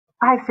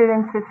Hi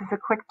students, this is a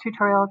quick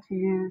tutorial to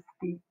use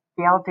the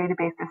Gale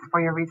databases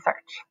for your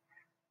research.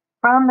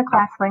 From the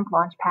ClassLink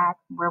Launchpad,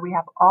 where we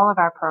have all of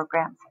our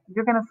programs,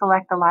 you're going to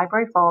select the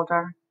library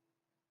folder.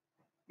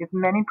 We have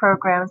many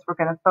programs. We're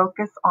going to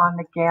focus on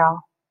the Gale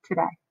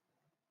today.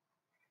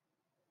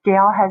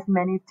 Gale has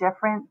many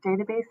different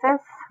databases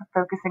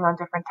focusing on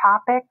different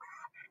topics.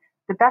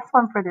 The best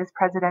one for this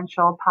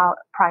presidential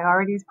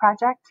priorities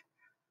project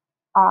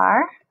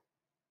are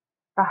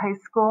the high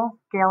school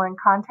Gale in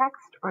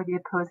context or the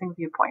opposing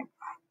viewpoints.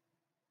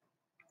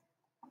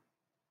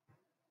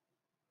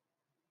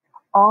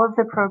 All of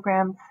the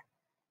programs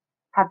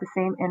have the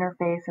same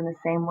interface and the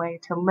same way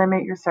to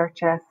limit your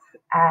searches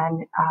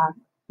and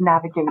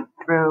navigate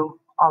through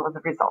all of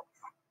the results.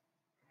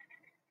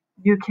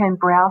 You can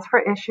browse for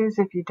issues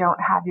if you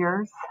don't have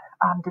yours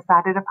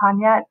decided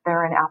upon yet.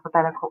 They're in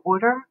alphabetical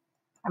order.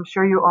 I'm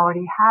sure you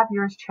already have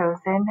yours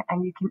chosen,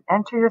 and you can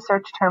enter your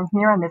search term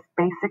here on this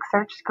basic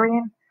search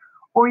screen,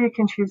 or you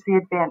can choose the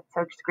advanced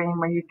search screen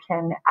where you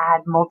can add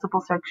multiple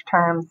search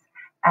terms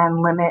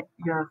and limit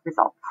your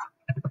results.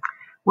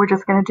 We're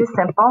just going to do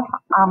simple.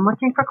 I'm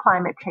looking for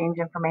climate change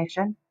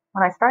information.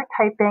 When I start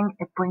typing,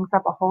 it brings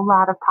up a whole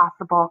lot of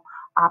possible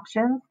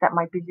options that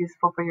might be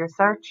useful for your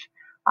search.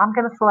 I'm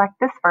going to select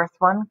this first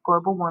one,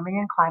 global warming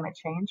and climate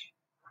change.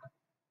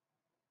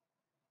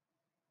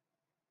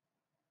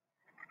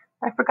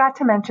 I forgot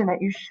to mention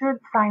that you should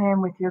sign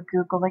in with your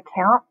Google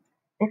account.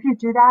 If you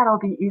do that, it'll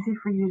be easy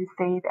for you to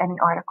save any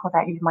article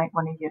that you might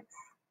want to use.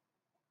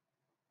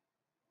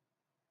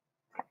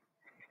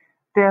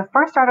 The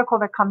first article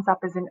that comes up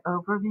is an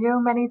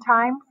overview many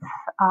times.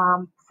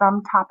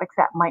 Some topics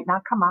that might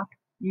not come up.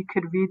 You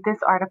could read this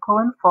article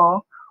in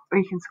full, or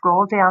you can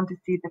scroll down to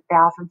see the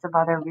thousands of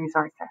other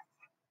resources.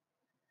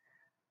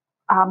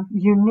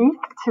 Unique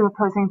to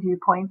opposing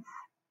viewpoints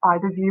are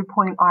the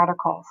viewpoint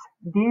articles.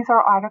 These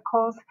are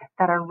articles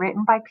that are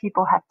written by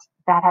people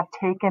that have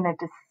taken a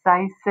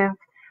decisive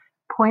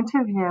point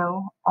of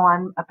view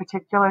on a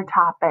particular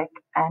topic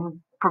and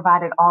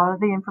provided all of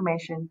the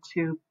information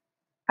to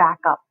back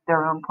up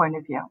their own point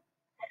of view.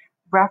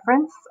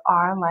 Reference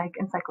are like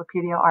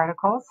encyclopedia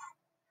articles.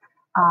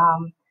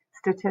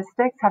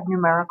 Statistics have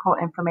numerical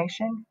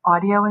information.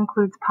 Audio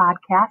includes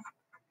podcasts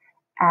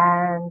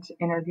and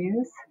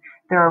interviews.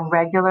 There are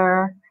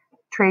regular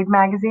trade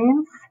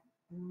magazines,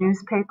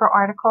 newspaper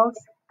articles.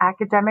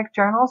 Academic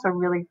journals are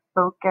really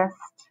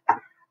focused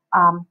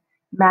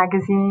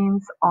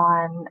magazines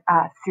on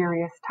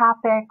serious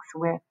topics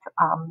with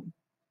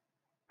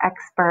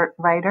expert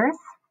writers.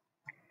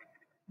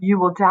 You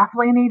will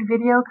definitely need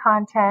video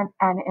content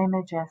and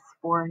images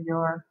for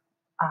your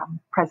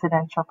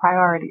presidential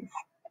priorities.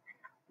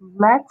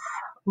 Let's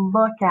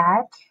look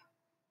at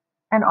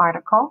an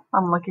article.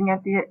 I'm looking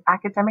at the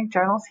academic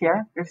journals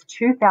here. There's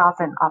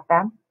 2,000 of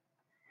them.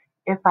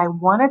 If I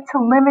wanted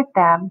to limit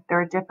them, there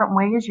are different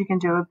ways you can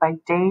do it by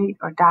date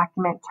or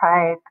document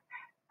type,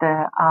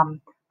 the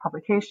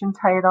publication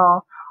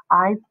title.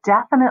 I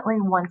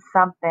definitely want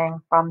something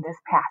from this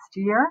past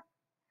year.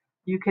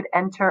 You could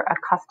enter a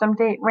custom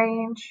date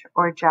range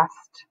or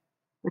just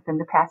within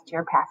the past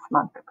year, past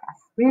month, or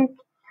past week.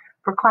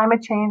 For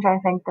climate change, I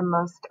think the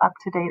most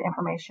up-to-date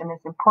information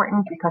is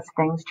important because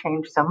things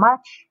change so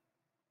much.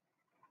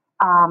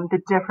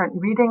 The different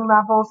reading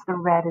levels, the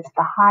red is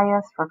the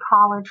highest for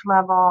college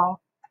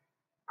level,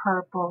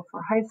 purple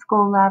for high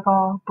school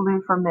level,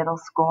 blue for middle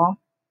school.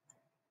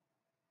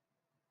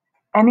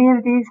 Any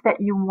of these that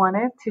you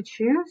wanted to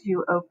choose,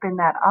 you open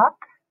that up,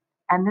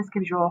 and this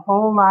gives you a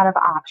whole lot of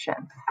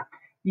options.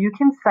 You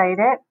can cite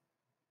it.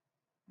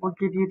 We'll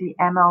give you the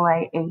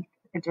MLA 8th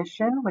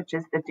edition, which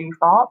is the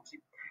default.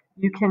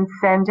 You can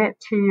send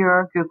it to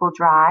your Google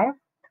Drive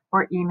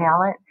or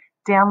email it,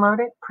 download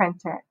it,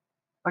 print it,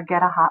 or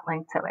get a hot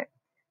link to it.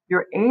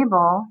 You're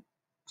able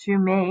to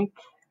make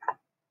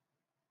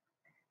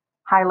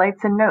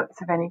highlights and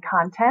notes of any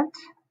content.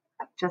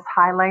 Just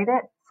highlight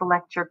it,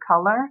 select your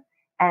color,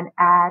 and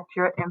add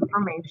your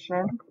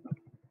information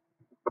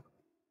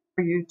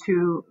for you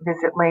to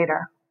visit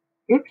later.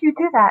 If you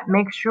do that,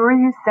 make sure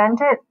you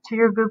send it to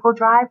your Google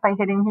Drive by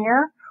hitting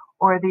here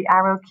or the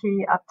arrow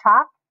key up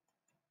top,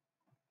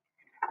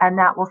 and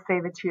that will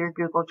save it to your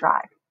Google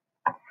Drive.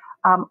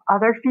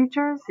 Other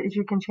features is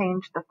you can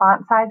change the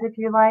font size if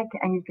you like,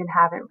 and you can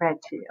have it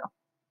read to you.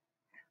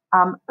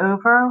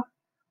 Over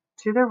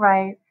to the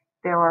right,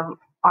 there are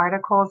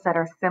articles that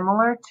are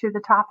similar to the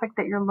topic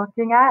that you're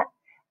looking at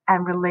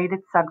and related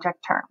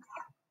subject terms.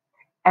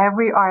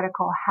 Every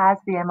article has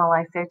the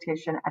MLA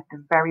citation at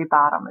the very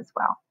bottom as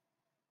well.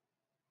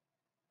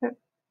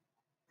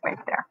 Right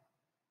there.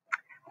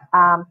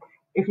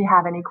 If you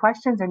have any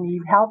questions or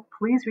need help,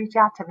 please reach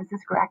out to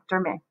Mrs. Grecht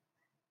or me.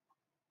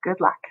 Good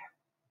luck.